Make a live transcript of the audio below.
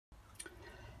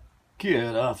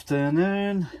Good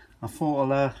afternoon. I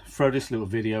thought I'll throw this little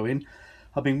video in.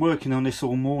 I've been working on this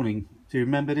all morning. Do you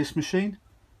remember this machine?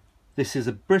 This is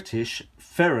a British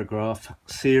Ferrograph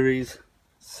Series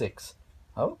 6.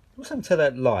 Oh, what's happened to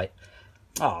that light?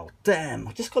 Oh damn,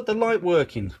 I just got the light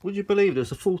working. Would you believe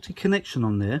there's a faulty connection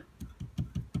on there?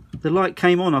 The light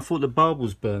came on, I thought the bulb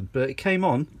was burned, but it came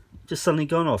on, just suddenly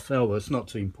gone off. Oh well, it's not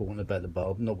too important about the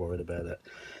bulb, I'm not worried about that.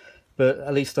 But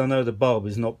at least I know the bulb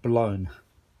is not blown.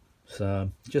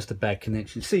 So just a bad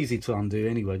connection. It's easy to undo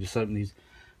anyway. Just open these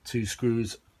two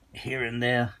screws here and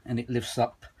there and it lifts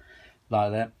up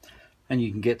like that, and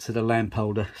you can get to the lamp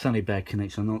holder. It's only a bad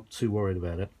connection, I'm not too worried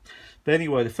about it. But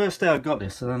anyway, the first day I got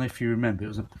this, I don't know if you remember, it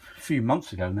was a few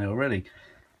months ago now already,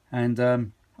 and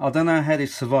I don't know how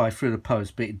this survived through the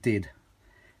post, but it did.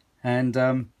 And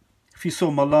if you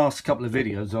saw my last couple of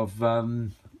videos of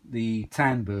the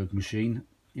Tandberg machine,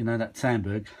 you know, that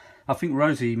Tandberg, I think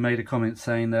Rosie made a comment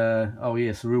saying, oh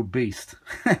yes, a real beast.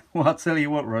 Well, I'll tell you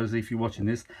what, Rosie, if you're watching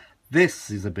this, this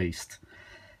is a beast.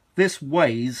 This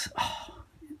weighs,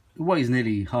 it weighs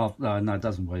nearly half, no, it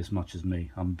doesn't weigh as much as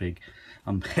me. I'm big,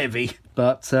 I'm heavy,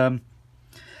 but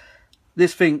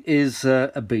this thing is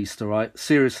a beast, all right?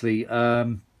 Seriously,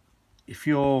 if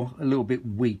you're a little bit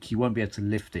weak, you won't be able to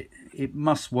lift it. It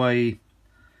must weigh,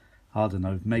 I don't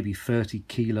know, maybe 30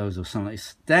 kilos or something.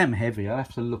 It's damn heavy. I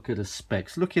have to look at the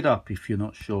specs. Look it up if you're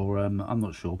not sure. I'm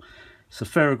not sure. It's a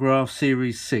Ferrograph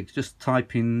Series 6. Just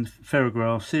type in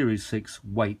Ferrograph Series 6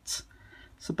 weight.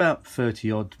 It's about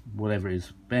 30 odd, whatever it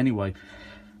is. But anyway,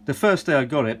 the first day I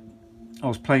got it, I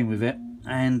was playing with it,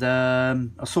 and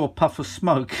I saw a puff of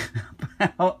smoke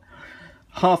about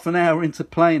half an hour into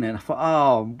playing it. I thought,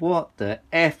 oh, what the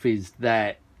F is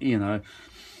that, you know?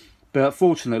 But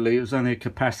fortunately, it was only a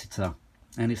capacitor,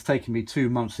 and it's taken me 2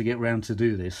 months to get round to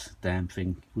do this damn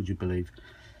thing, would you believe?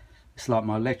 It's like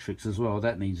my electrics as well,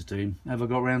 that needs doing. Have I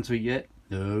got round to it yet?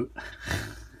 No.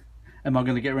 Am I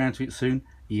going to get round to it soon?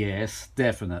 Yes,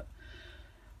 definite.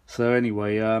 So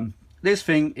anyway, this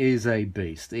thing is a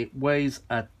beast. It weighs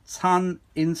a ton.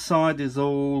 Inside is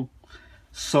all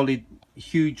solid,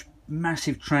 huge,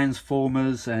 massive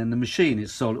transformers, and the machine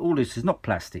is solid. All this is not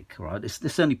plastic, right?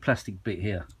 This only plastic bit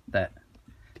here, that,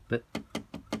 but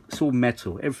it's all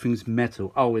metal. Everything's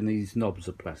metal. Oh, and these knobs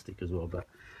are plastic as well, but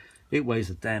it weighs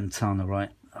a damn ton, all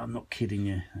right? I'm not kidding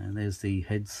you. And there's the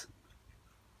heads.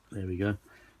 There we go.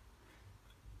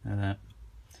 And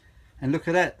look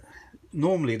at that.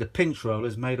 Normally the pinch roller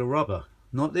is made of rubber.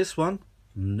 Not this one.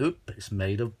 Nope, it's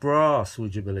made of brass,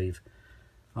 would you believe?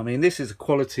 I mean, this is a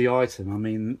quality item. I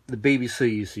mean, the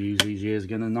BBC used to use these years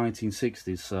ago in the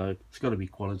 1960s, so it's got to be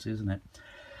quality, isn't it?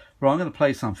 Right, I'm going to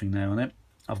play something now on it.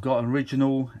 I've got an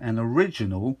original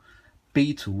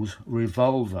Beatles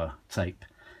Revolver tape.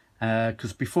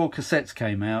 Because before cassettes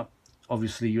came out,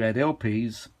 obviously you had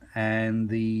LPs, and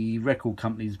the record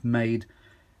companies made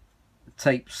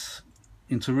tapes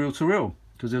into reel-to-reel,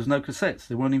 because there was no cassettes.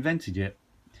 They weren't invented yet.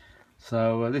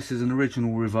 So this is an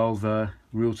original Revolver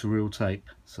reel-to-reel tape.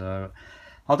 So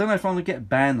I don't know if I'm going to get a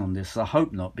ban on this. I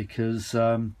hope not, because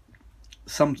some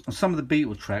of the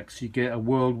Beatles tracks you get a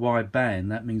worldwide ban.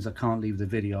 That means I can't leave the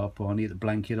video up, or I need to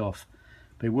blank it off.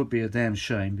 But it would be a damn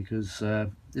shame, because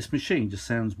this machine just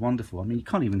sounds wonderful. I mean, you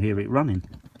can't even hear it running.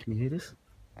 Can you hear this?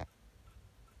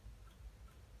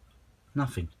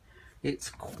 Nothing.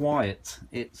 It's quiet.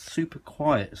 It's super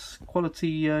quiet. It's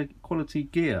quality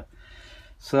gear.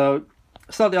 So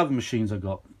it's like the other machines I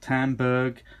got,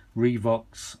 Tandberg,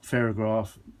 Revox,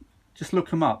 Ferrograph. Just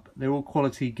look them up. They're all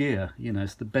quality gear. You know,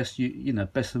 it's the best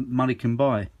best money can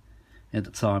buy at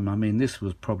the time. I mean, this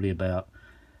was probably about,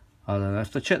 I don't know, I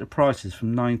have to check the prices,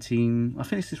 from I think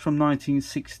this is from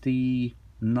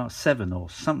 1967 or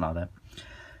something like that.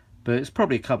 But it's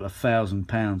probably a couple of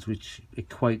 £1,000, which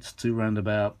equates to around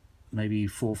about maybe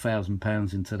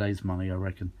 £4,000 in today's money, I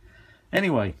reckon.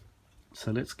 Anyway, so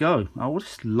let's go. Oh, what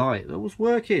is light? That was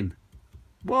working.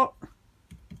 What?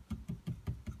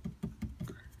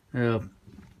 I don't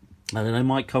know, it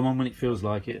might come on when it feels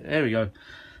like it. There we go.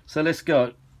 So let's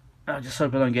go. I just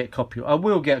hope I don't get copyright. I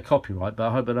will get a copyright, but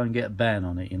I hope I don't get a ban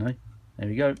on it, you know. There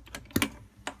we go.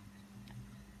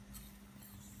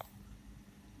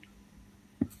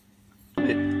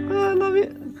 I love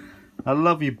it. I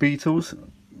love you, Beatles.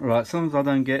 Right, as long as I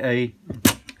don't get a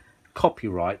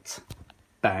copyright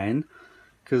ban,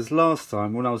 because last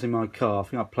time when I was in my car, I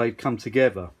think I played Come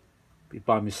Together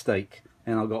by mistake,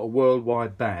 and I got a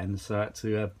worldwide ban, so I had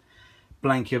to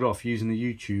blank it off using the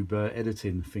YouTube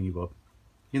editing thingy bob.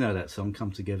 You know that song,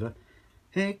 Come Together.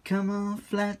 Hey, come on,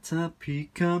 flat top, he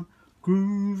come,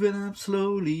 grooving up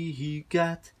slowly, he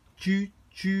got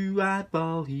choo-choo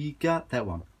eyeball, he got that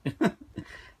one.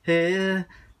 hair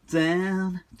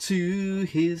down to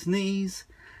his knees.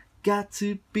 Got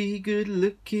to be good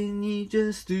looking, you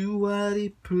just do what he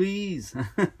please.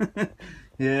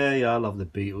 Yeah, I love the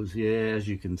Beatles, yeah, as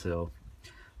you can tell.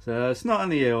 So it's not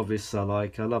only Elvis I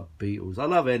like, I love Beatles, I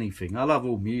love anything, I love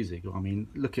all music. I mean,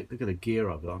 look at the gear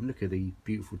I've got, look at the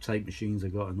beautiful tape machines I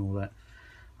got and all that.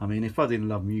 I mean, if I didn't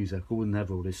love music, I wouldn't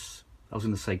have all this. I was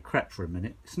going to say crap for a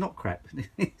minute. It's not crap.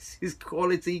 This is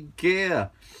quality gear.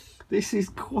 This is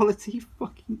quality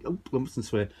fucking... Oh, I mustn't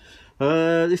swear.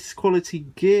 This is quality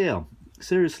gear.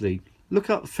 Seriously. Look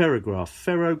up Ferrograph.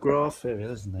 Ferrograph.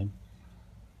 There's the name.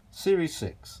 Series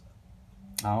 6.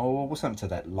 Oh, what's happened to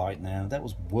that light now? That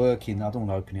was working. I don't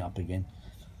want to open it up again.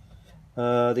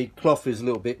 The cloth is a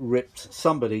little bit ripped.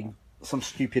 Somebody, some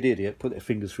stupid idiot, put their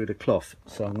fingers through the cloth.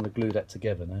 So I'm going to glue that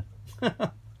together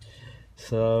now.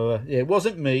 So, yeah, it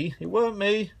wasn't me. It weren't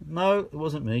me. No, it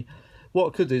wasn't me. What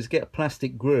I could do is get a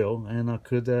plastic grill, and I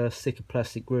could stick a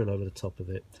plastic grill over the top of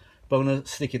it. But I'm going to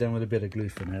stick it down with a bit of glue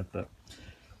for now. But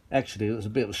actually, it was a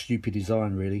bit of a stupid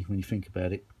design, really, when you think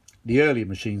about it. The earlier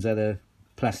machines had a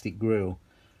plastic grill,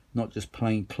 not just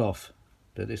plain cloth.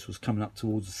 But this was coming up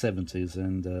towards the 70s,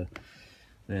 and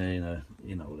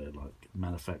you know, they're like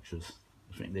manufacturers.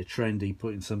 I think they're trendy,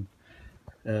 putting some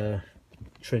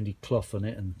trendy cloth on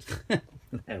it, and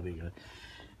there we go.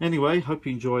 Anyway, hope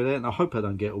you enjoy that, and I hope I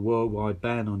don't get a worldwide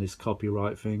ban on this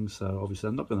copyright thing. So obviously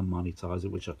I'm not going to monetize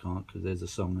it, which I can't because there's a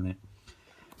song in it.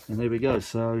 And there we go.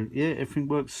 So yeah, everything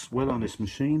works well on this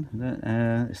machine.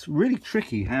 It's really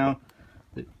tricky how...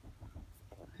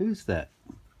 Who's that?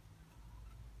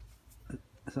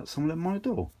 Is that someone at my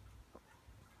door?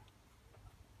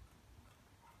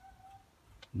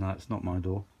 No, it's not my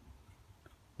door.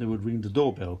 They would ring the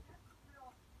doorbell.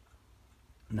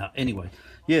 No, anyway,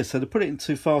 yeah, so to put it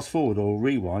into fast forward or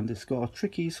rewind, it's got a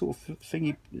tricky sort of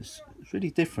thingy. It's really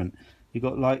different. You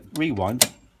got like rewind,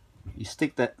 you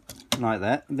stick that like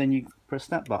that, and then you press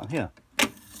that button here.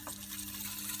 And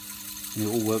it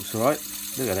all works all right.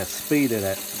 Look at that speed of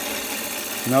that.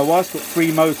 You know why? It's got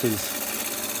 3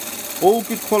 motors. All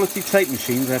good quality tape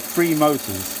machines have 3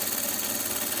 motors.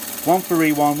 One for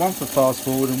rewind, one for fast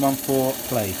forward, and one for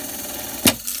play.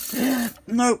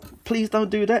 No, please don't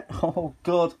do that. Oh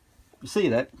God, you see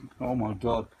that? Oh my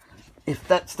God, if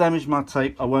that's damaged my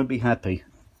tape, I won't be happy.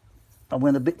 I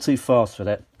went a bit too fast for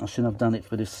that. I shouldn't have done it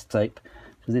for this tape,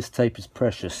 because this tape is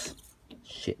precious.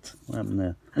 Shit, what happened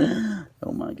there?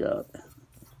 Oh my God.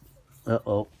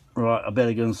 Uh-oh. Right, I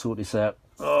better go and sort this out.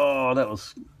 Oh, that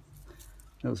was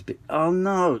a bit... Oh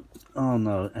no,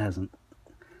 it hasn't.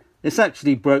 It's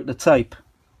actually broke the tape.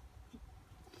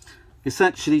 It's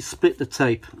actually split the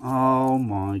tape. Oh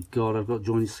my God, I've got to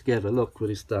join this together. Look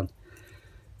what it's done.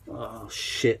 Oh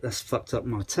shit, that's fucked up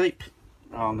my tape.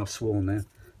 Oh, I'm not sworn now.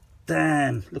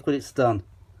 Damn, look what it's done.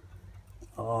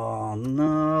 Oh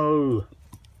no.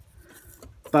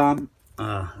 Bam.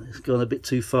 Ah, it's gone a bit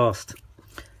too fast.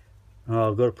 Oh,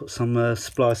 I've got to put some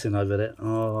splicing over that.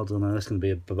 Oh, I don't know, that's going to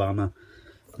be a bummer.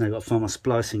 Now I've got to find my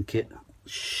splicing kit.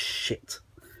 Shit.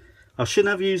 I shouldn't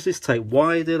have used this tape.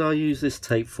 Why did I use this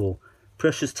tape for?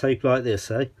 Precious tape like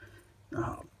this, eh?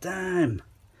 Oh, damn.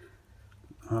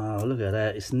 Oh, look at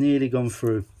that. It's nearly gone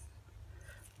through.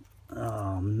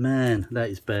 Oh, man.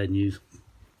 That is bad news.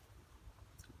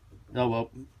 Oh, well.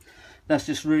 That's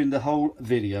just ruined the whole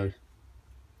video.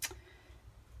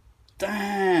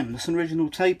 Damn. That's an original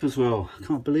tape as well. I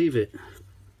can't believe it.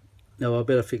 No, I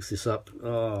better fix this up.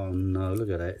 Oh, no.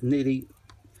 Look at that. Nearly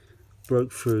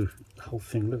broke through the whole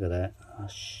thing. Look at that. Oh,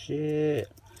 shit.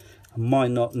 I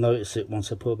might not notice it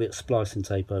once I put a bit of splicing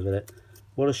tape over that.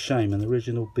 What a shame, an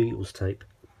original Beatles tape.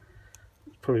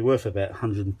 It's probably worth about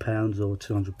 £100 or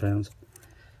 £200.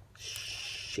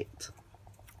 Shit.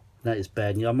 That is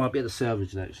bad. Yeah, I might be able to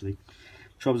salvage it actually.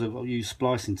 Trouble is I've got to use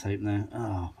splicing tape now.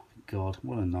 Oh my God,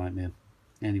 what a nightmare.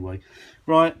 Anyway,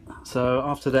 right, so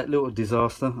after that little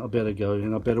disaster, I better go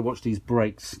and I better watch these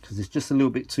brakes because it's just a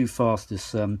little bit too fast,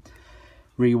 this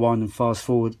rewind and fast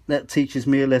forward. That teaches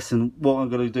me a lesson. What I'm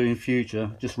going to do in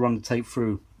future, just run the tape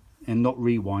through and not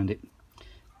rewind it.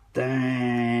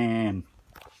 Damn,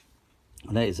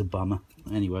 that is a bummer.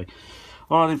 Anyway,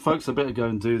 all right then folks, I better go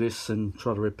and do this and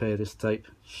try to repair this tape.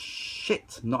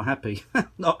 Shit, not happy.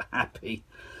 Not happy.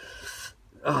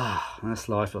 Ah, that's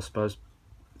life, I suppose.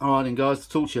 All right then guys,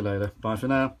 talk to you later. Bye for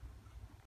now.